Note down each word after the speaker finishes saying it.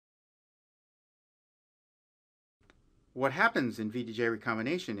what happens in VDJ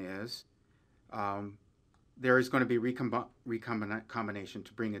recombination is there is going to be recombination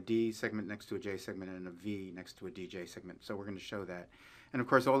to bring a D segment next to a J segment and a V next to a DJ segment. So we're going to show that. And of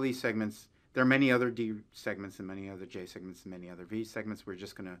course, all these segments, there are many other D segments and many other J segments and many other V segments. We're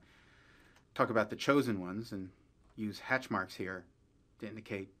just going to talk about the chosen ones and use hatch marks here to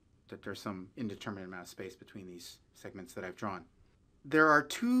indicate that there's some indeterminate amount of space between these segments that I've drawn. There are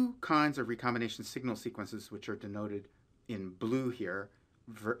two kinds of recombination signal sequences which are denoted in blue here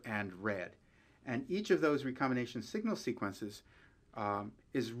and red. And each of those recombination signal sequences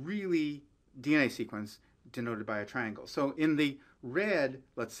is really DNA sequence denoted by a triangle. So in the red,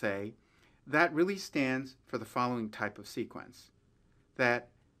 let's say, that really stands for the following type of sequence. That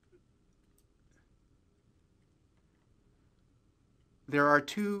there are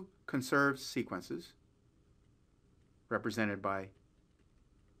two conserved sequences represented by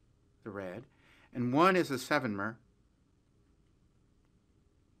the red, and one is a 7-mer,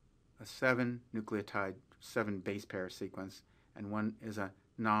 a 7 nucleotide, 7 base pair sequence, and one is a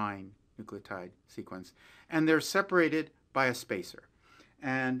 9 nucleotide sequence. And they're separated by a spacer.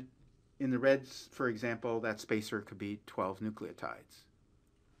 And in the reds, for example, that spacer could be 12 nucleotides.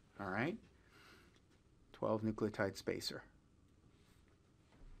 All right? 12 nucleotide spacer.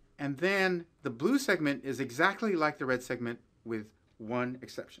 And then the blue segment is exactly like the red segment with one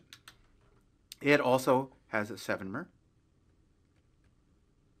exception. It also has a 7-mer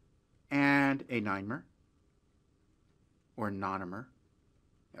and a 9-mer, or nonomer,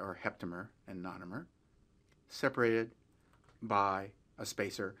 or heptamer and nonomer, separated by a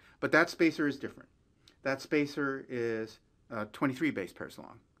spacer. But that spacer is different. That spacer is 23 base pairs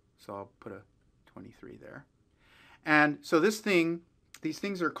long. So I'll put a 23 there. And so these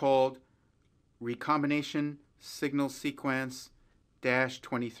things are called recombination signal sequence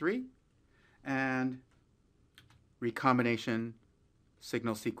 -23 and recombination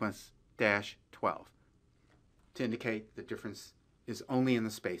signal sequence -12 to indicate the difference is only in the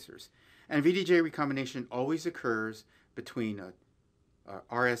spacers. And VDJ recombination always occurs between a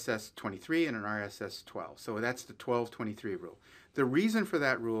RSS23 and an RSS12. So that's the 12-23 rule. The reason for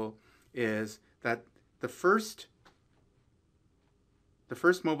that rule is that the first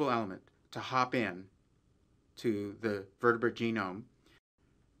mobile element to hop in to the vertebrate genome,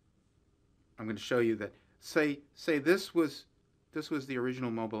 I'm going to show you that, say this was the original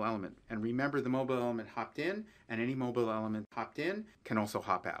mobile element. And remember, the mobile element hopped in, and any mobile element hopped in can also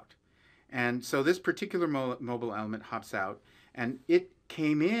hop out. And so this particular mobile element hops out, and it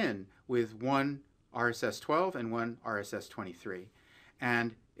came in with one RSS12 and one RSS23.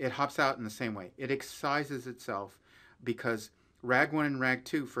 And it hops out in the same way. It excises itself because RAG1 and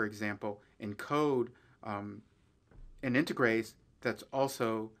RAG2, for example, encode an integrase that's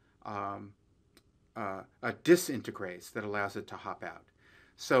also a disintegrase that allows it to hop out.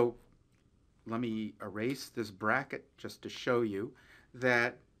 So let me erase this bracket just to show you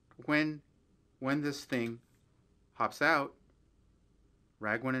that when this thing hops out,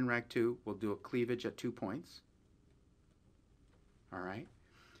 RAG1 and RAG2 will do a cleavage at 2 points. All right?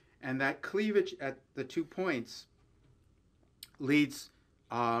 And that cleavage at the 2 points leads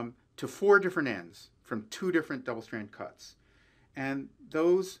to 4 different ends from 2 different double-strand cuts. And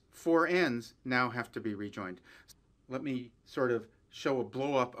those 4 ends now have to be rejoined. Let me sort of show a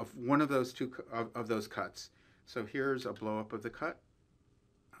blow-up of one of those those cuts. So here's a blow-up of the cut.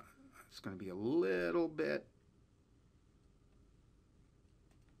 It's going to be a little bit.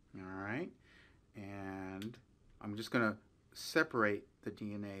 All right. And I'm just going to separate the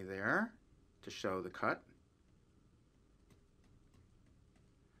DNA there to show the cut.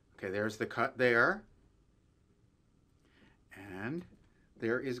 Okay, there's the cut there. And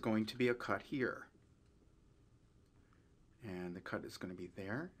there is going to be a cut here. And the cut is going to be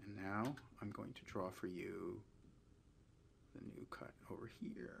there. And now I'm going to draw for you the new cut over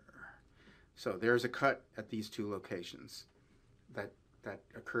here. So there's a cut at these 2 locations that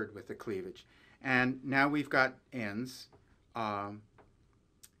occurred with the cleavage. And now we've got ends that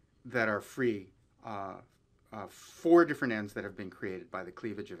are free, 4 different ends that have been created by the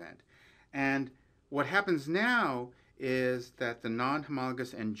cleavage event. And what happens now is that the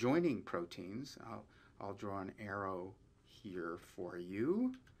non-homologous end joining proteins, I'll draw an arrow here for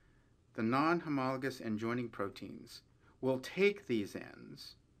you. The non-homologous end joining proteins will take these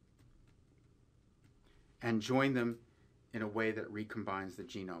ends and join them in a way that recombines the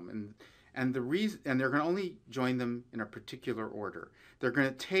genome. And they're going to only join them in a particular order. They're going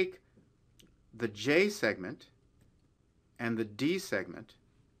to take the J segment and the D segment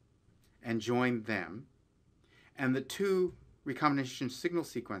and join them, and the 2 recombination signal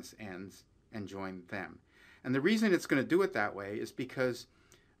sequence ends and join them. And the reason it's going to do it that way is because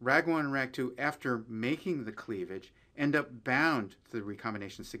RAG1 and RAG2, after making the cleavage, end up bound to the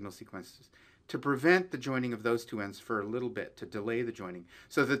recombination signal sequences to prevent the joining of those two ends for a little bit, to delay the joining,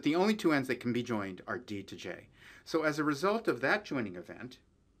 so that the only two ends that can be joined are D to J. So as a result of that joining event,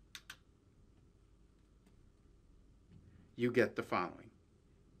 you get the following.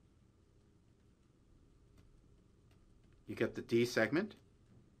 You get the D segment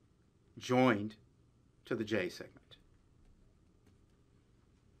joined to the J segment.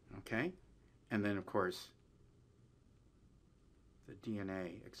 Okay? And then, of course, the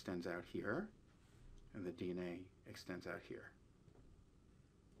DNA extends out here, and the DNA extends out here.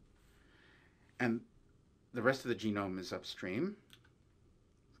 And the rest of the genome is upstream.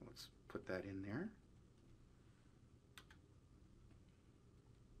 So let's put that in there.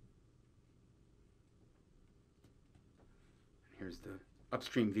 Here's the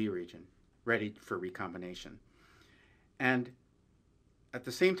upstream V region, ready for recombination. And at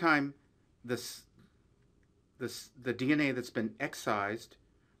the same time, the DNA that's been excised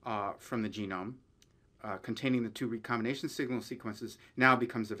from the genome, containing the two recombination signal sequences, now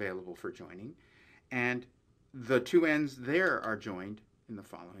becomes available for joining. And the two ends there are joined in the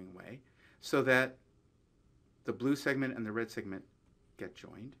following way, so that the blue segment and the red segment get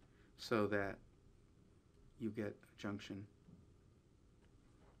joined, so that you get a junction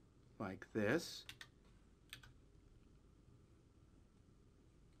like this.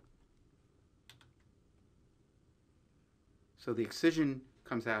 So the excision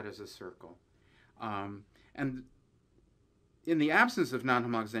comes out as a circle. And in the absence of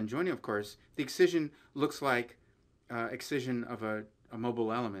non-homologous end joining, of course, the excision looks like excision of a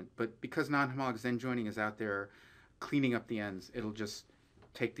mobile element. But because non-homologous end joining is out there cleaning up the ends, it'll just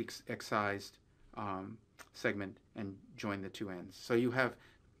take the excised segment and join the two ends. So you have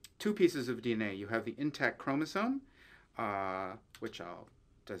two pieces of DNA. You have the intact chromosome, which I'll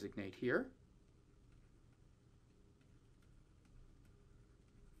designate here.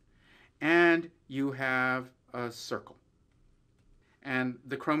 And you have a circle. And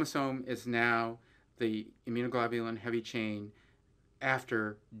the chromosome is now the immunoglobulin heavy chain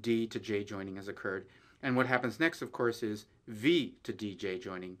after D to J joining has occurred. And what happens next, of course, is V to DJ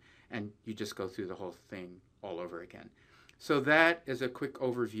joining, and you just go through the whole thing all over again. So that is a quick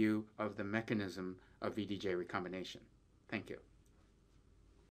overview of the mechanism of VDJ recombination. Thank you.